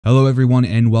Hello everyone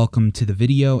and welcome to the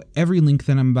video. Every link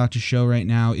that I'm about to show right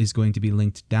now is going to be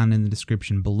linked down in the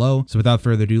description below. So without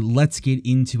further ado, let's get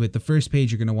into it. The first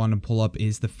page you're going to want to pull up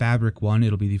is the Fabric one.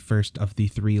 It'll be the first of the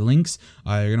three links.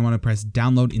 You're going to want to press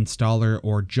download, installer,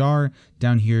 or jar.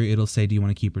 Down here it'll say do you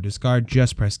want to keep or discard.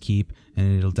 Just press keep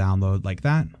and it'll download like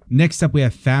that. Next up we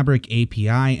have Fabric API,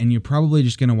 and you're probably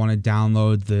just going to want to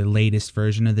download the latest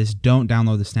version of this. Don't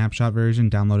download the snapshot version,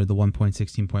 download the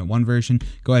 1.16.1 version.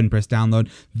 Go ahead and press download.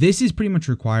 This is pretty much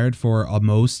required for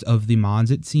most of the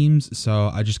mods, it seems, so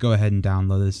I just go ahead and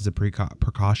download this as a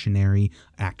precautionary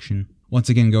action. Once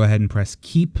again, go ahead and press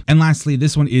keep. And lastly,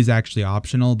 this one is actually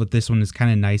optional, but this one is kind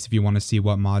of nice if you want to see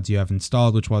what mods you have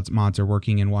installed, which mods are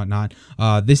working and whatnot.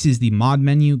 This is the mod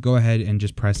menu. Go ahead and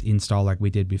just press install like we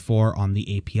did before on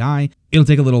the API. It'll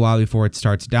take a little while before it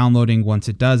starts downloading. Once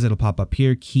it does, it'll pop up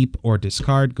here, keep or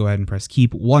discard. Go ahead and press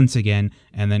keep once again,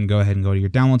 and then go ahead and go to your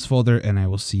downloads folder, and I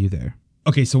will see you there.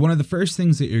 Okay, so one of the first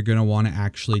things that you're going to want to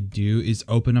actually do is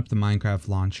open up the Minecraft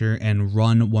launcher and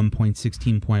run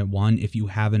 1.16.1 if you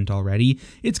haven't already.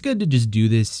 It's good to just do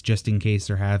this just in case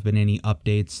there have been any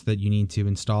updates that you need to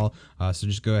install. So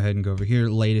just go ahead and go over here,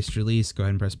 latest release, go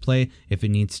ahead and press play. If it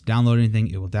needs to download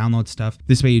anything, it will download stuff.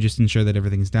 This way you just ensure that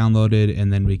everything's downloaded,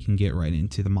 and then we can get right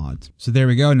into the mods. So there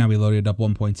we go. Now we loaded up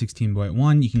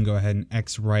 1.16.1. You can go ahead and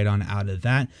X right on out of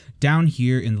that. Down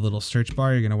here in the little search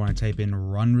bar, you're going to want to type in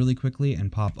run really quickly and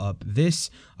pop up this.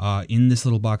 In this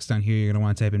little box down here, you're going to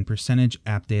want to type in percentage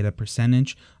app data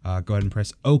percentage. Go ahead and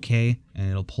press OK, and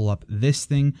it'll pull up this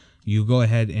thing. You go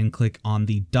ahead and click on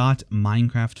the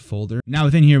 .minecraft folder. Now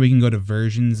within here, we can go to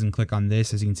versions and click on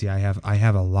this. As you can see, I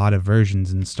have a lot of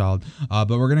versions installed, but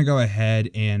we're going to go ahead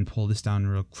and pull this down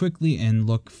real quickly and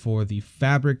look for the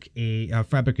Fabric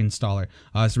installer.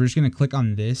 So we're just going to click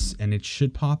on this and it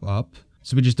should pop up.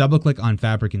 So we just double click on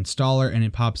Fabric installer and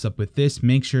it pops up with this.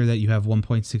 Make sure that you have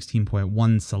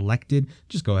 1.16.1 selected.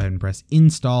 Just go ahead and press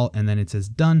install, and then it says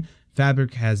done.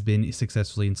 Fabric has been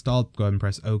successfully installed. Go ahead and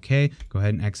press OK. Go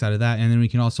ahead and X out of that. And then we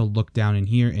can also look down in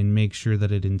here and make sure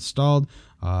that it installed.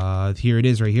 Here it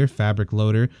is right here, Fabric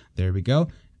loader. There we go.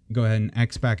 Go ahead and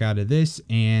X back out of this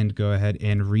and go ahead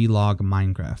and relog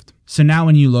Minecraft. So now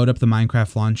when you load up the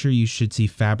Minecraft launcher, you should see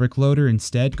Fabric loader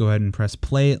instead. Go ahead and press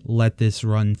play, let this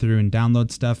run through and download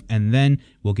stuff, and then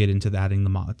we'll get into adding the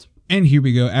mods. And here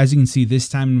we go. As you can see, this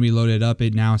time when we load it up,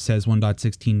 it now says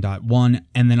 1.16.1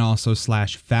 and then also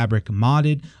 /Fabric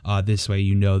modded. This way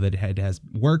you know that it has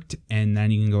worked, and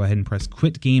then you can go ahead and press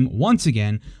quit game once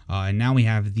again. And now we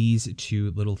have these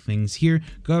two little things here.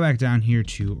 Go back down here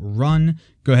to run.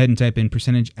 Go ahead and type in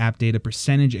percentage app data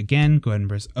percentage again. Go ahead and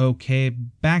press OK.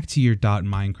 Back to your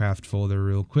 .minecraft folder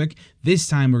real quick. This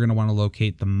time we're going to want to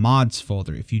locate the mods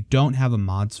folder. If you don't have a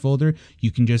mods folder, you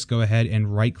can just go ahead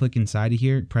and right click inside of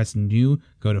here, press new,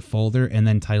 go to folder, and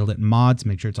then title it mods.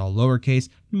 Make sure it's all lowercase,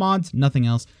 mods, nothing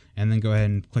else. And then go ahead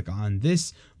and click on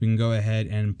this. We can go ahead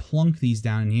and plunk these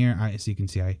down in here. So you can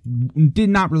see I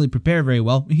did not really prepare very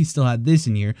well. He still had this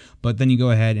in here, but then you go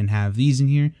ahead and have these in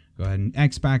here. Go ahead and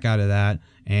X back out of that,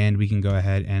 and we can go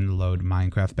ahead and load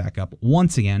Minecraft back up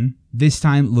once again. This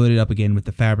time load it up again with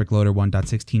the Fabric loader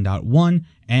 1.16.1,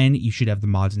 and you should have the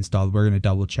mods installed. We're going to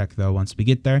double check though once we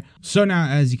get there. So now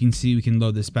as you can see, we can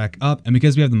load this back up, and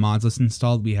because we have the mods list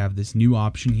installed, we have this new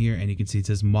option here, and you can see it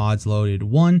says mods loaded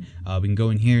 1. We can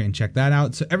go in here and check that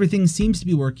out. So everything seems to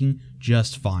be working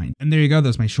just fine. And there you go.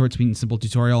 That's my short, sweet, and simple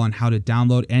tutorial on how to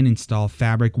download and install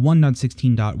Fabric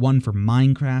 1.16.1 for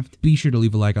Minecraft. Be sure to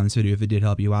leave a like on this video if it did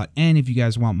help you out, and if you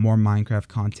guys want more Minecraft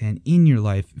content in your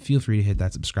life, feel free to hit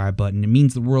that subscribe button. It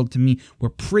means the world to me. We're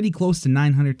pretty close to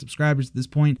 900 subscribers at this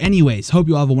point. Anyways, hope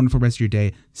you all have a wonderful rest of your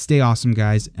day. Stay awesome,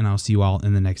 guys, and I'll see you all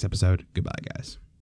in the next episode. Goodbye, guys.